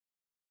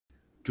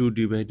2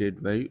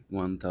 divided by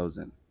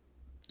 1000.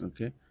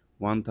 Okay,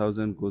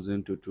 1000 goes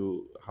into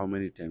 2 how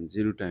many times?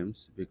 0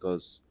 times,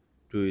 because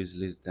 2 is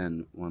less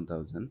than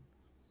 1000.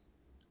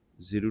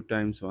 0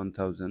 times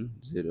 1000,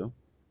 0.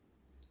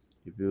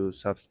 If you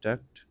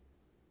subtract,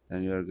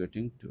 then you are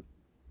getting 2.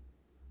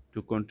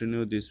 To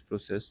continue this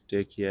process,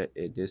 take here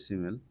a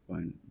decimal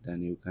point,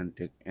 then you can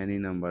take any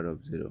number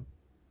of 0.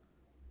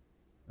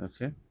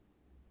 Okay,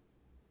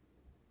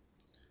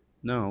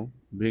 now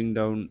bring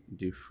down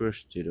the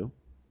first 0.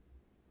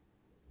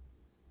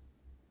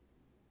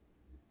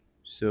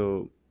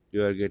 So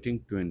you are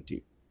getting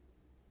 20.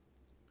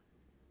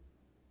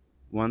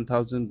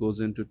 1000 goes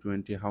into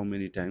 20 how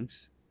many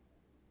times?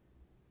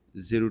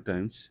 0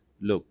 times.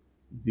 Look,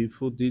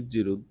 before this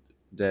 0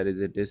 there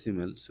is a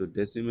decimal, so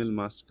decimal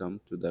must come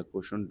to the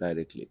quotient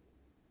directly.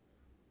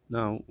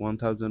 Now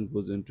 1000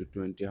 goes into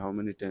 20 how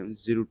many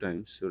times? 0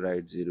 times, so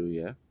write 0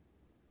 here.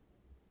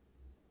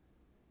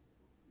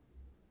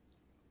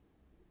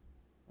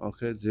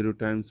 Okay, 0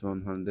 times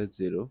 100,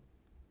 0.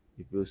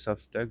 If you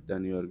subtract,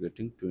 then you are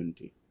getting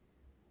 20.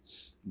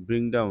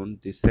 Bring down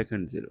the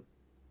second 0,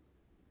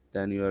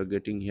 then you are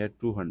getting here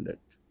 200.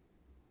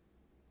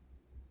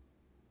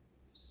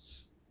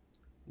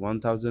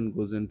 1000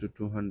 goes into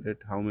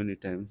 200 how many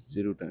times?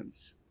 0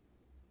 times.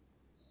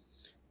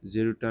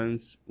 0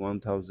 times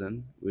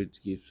 1000,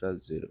 which gives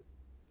us 0.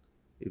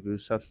 If you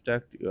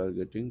subtract, you are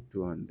getting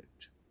 200.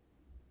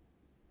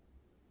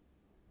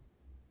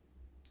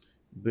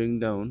 Bring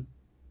down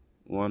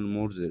one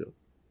more 0,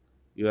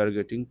 you are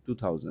getting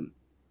 2000.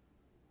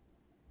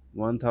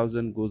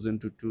 1000 goes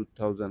into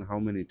 2000 how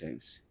many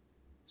times?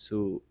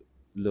 So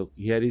look,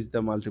 here is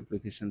the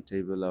multiplication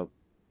table of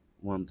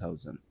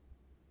 1000.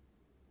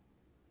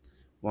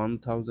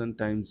 1000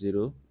 times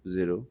 0,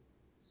 0.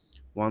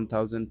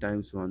 1000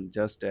 times 1,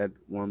 just add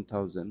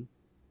 1000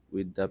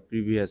 with the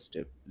previous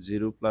step.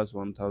 0 plus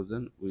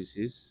 1000, which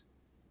is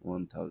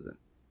 1000.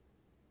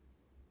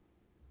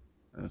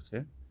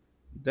 Okay,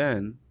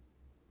 then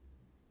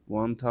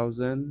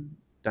 1000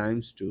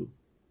 times 2,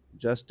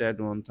 just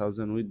add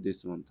 1000 with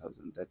this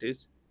 1000, that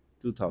is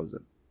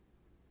 2000.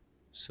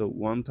 So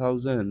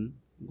 1000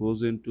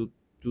 goes into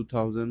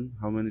 2000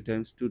 how many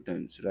times? 2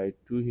 times. Write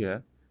 2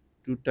 here.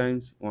 2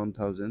 times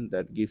 1000,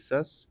 that gives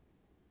us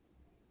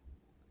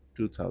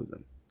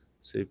 2000.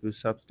 So if you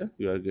subtract,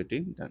 you are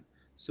getting done.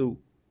 So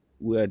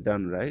we are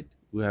done, right?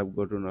 We have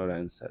gotten our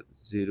answer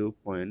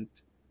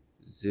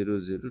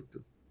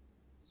 0.002.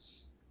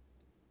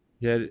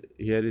 Here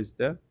is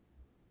the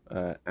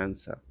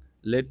answer.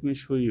 Let me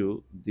show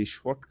you the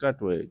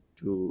shortcut way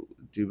to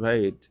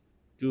divide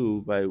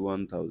 2 by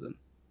 1000.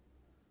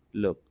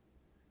 Look,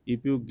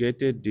 if you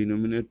get a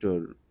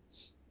denominator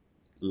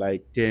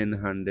like 10,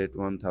 100,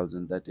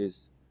 1000, that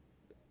is,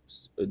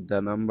 the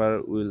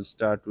number will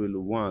start with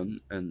 1,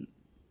 and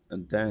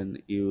then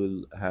you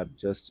will have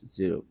just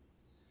 0.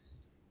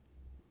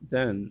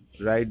 Then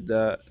write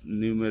the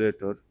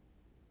numerator,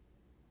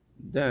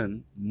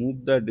 then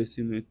move the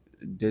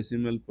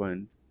decimal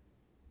point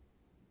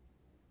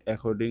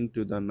according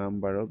to the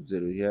number of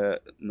 0. Here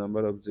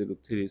number of 0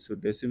 3, so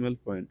decimal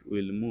point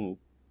will move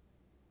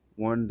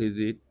one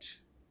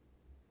digit,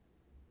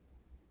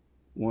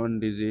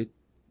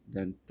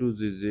 then two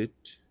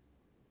digit,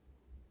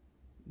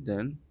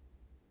 then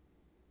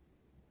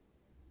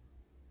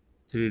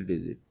three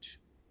digit,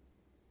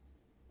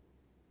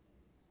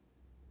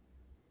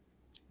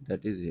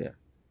 that is here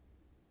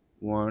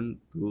 1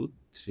 2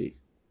 3.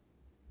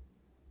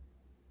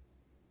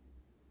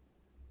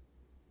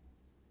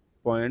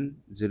 Point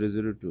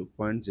 002,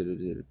 point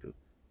 002.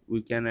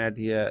 We can add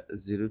here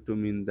 0 to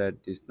mean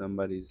that this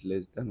number is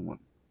less than 1.